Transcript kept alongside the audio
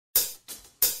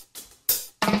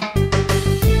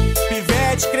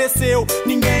cresceu,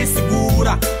 ninguém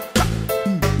segura.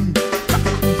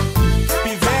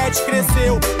 Pivete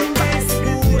cresceu, ninguém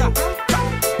segura.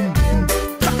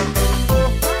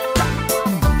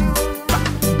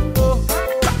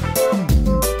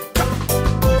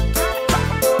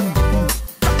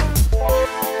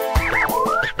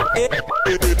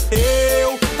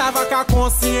 Eu tava com a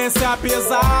consciência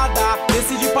pesada,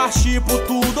 decidi partir por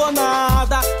tudo ou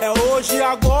nada. É hoje,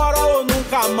 agora ou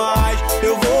nunca mais.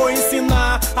 Eu vou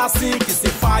ensinar assim que se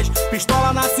faz.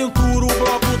 Pistola na cintura, o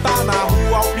bloco tá na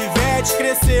rua. O pivete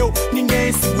cresceu,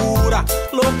 ninguém segura.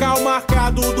 Local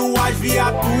marcado, duas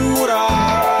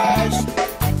viaturas.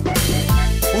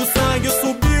 O sangue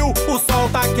subiu, o sol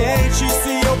tá quente.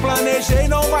 Se eu planejei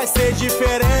não vai ser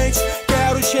diferente.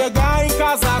 Quero chegar em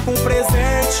casa com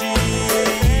presente.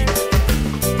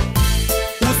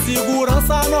 O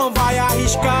segurança não vai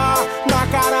arriscar. Na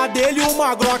cara dele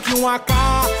uma Glock e um AK.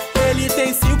 Ele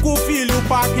tem 5 filhos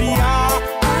pra criar.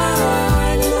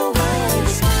 Ele não vai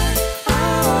arriscar.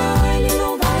 Ele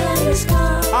não vai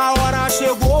arriscar. A hora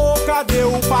chegou, cadê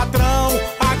o patrão?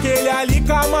 Aquele ali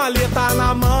com a maleta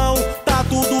na mão. Tá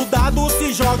tudo dado,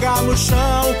 se joga no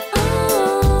chão.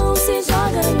 Se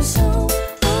joga no chão.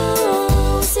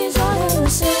 Se joga no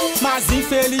chão. Mas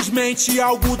infelizmente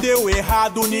algo deu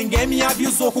errado. Ninguém me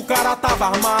avisou que o cara tava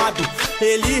armado.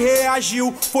 Ele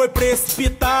reagiu, foi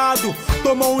precipitado.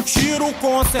 Tomou um tiro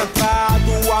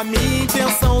concentrado. A minha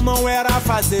intenção não era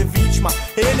fazer vítima.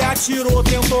 Ele atirou,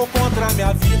 tentou contra a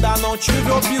minha vida. Não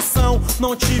tive opção,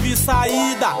 não tive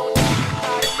saída.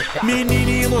 Menino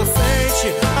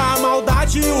inocente, a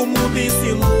maldade o mundo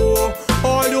ensinou.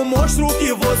 Olha o monstro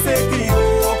que você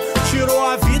criou. Tirou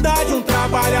a vida de um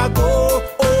trabalhador.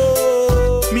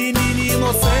 Menino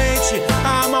inocente,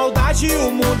 a maldade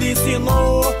o mundo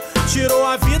ensinou. Tirou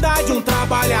a vida de um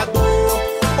trabalhador.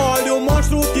 Olha o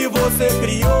monstro que você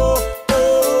criou.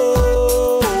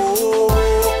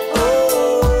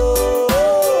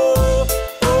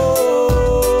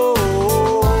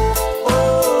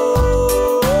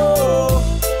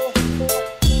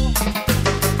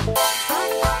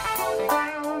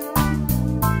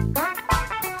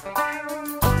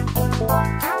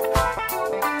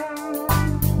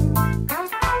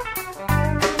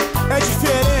 É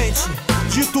diferente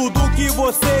de tudo que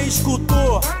você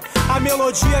escutou, a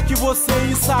melodia que você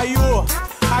ensaiou,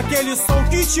 aquele som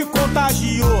que te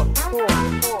contagiou.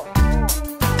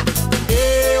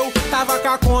 Eu tava com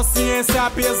a consciência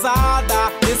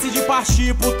pesada, decidi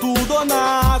partir por tudo ou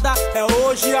nada. É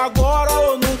hoje, agora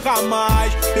ou nunca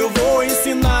mais. Eu vou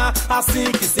ensinar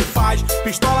assim que se faz.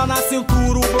 Pistola na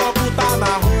cintura, o bloco tá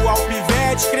na rua. O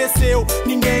pivete cresceu,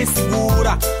 ninguém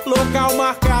segura. Local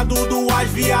marcado, duas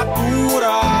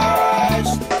viaturas.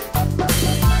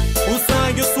 O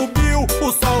sangue subiu,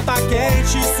 o sol tá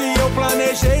quente. Se eu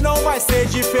planejei não vai ser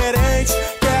diferente.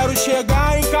 Quero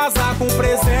chegar em casa com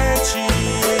presente.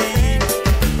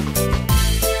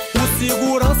 O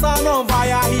segurança não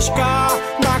vai arriscar.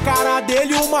 Na cara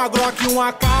dele uma Glock e um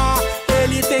AK.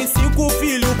 Ele tem 5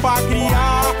 filhos pra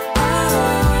criar.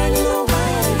 Ele não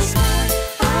vai arriscar.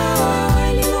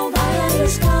 Ele não vai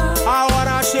arriscar. A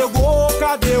hora chegou,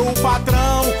 cadê o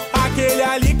patrão? Aquele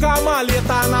ali com a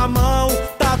maleta na mão.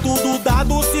 Tá tudo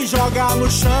dado, se joga no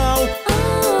chão.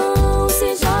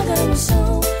 Se joga no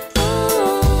chão.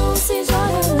 Se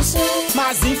joga no chão.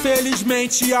 Mas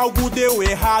infelizmente algo deu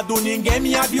errado. Ninguém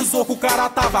me avisou que o cara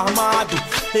tava armado.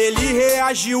 Ele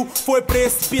reagiu, foi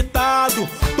precipitado.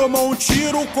 Tomou um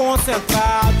tiro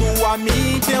concentrado. A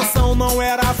minha intenção não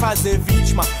era fazer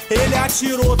vítima. Ele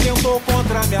atirou, tentou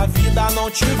contra a minha vida. Não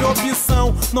tive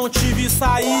opção, não tive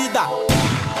saída.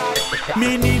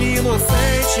 Menino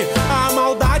inocente, a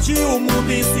maldade o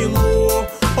mundo ensinou.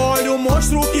 Olha o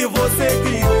monstro que você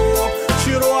criou.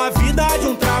 Tirou a vida de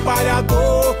um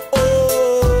trabalhador.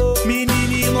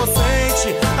 Menino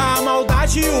inocente, a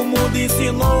maldade o mundo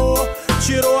ensinou.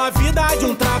 Tirou a vida de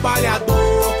um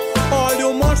trabalhador. Olha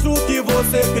o monstro que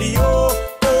você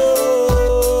criou.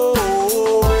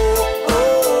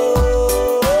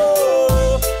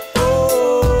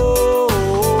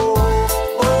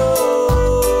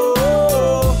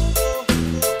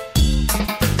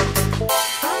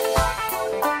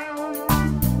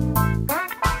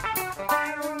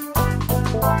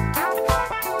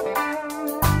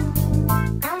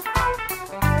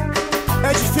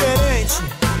 É diferente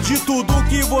de tudo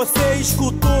que você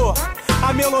escutou,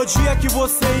 a melodia que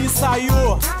você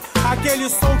ensaiou, aquele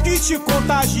som que te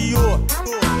contagiou.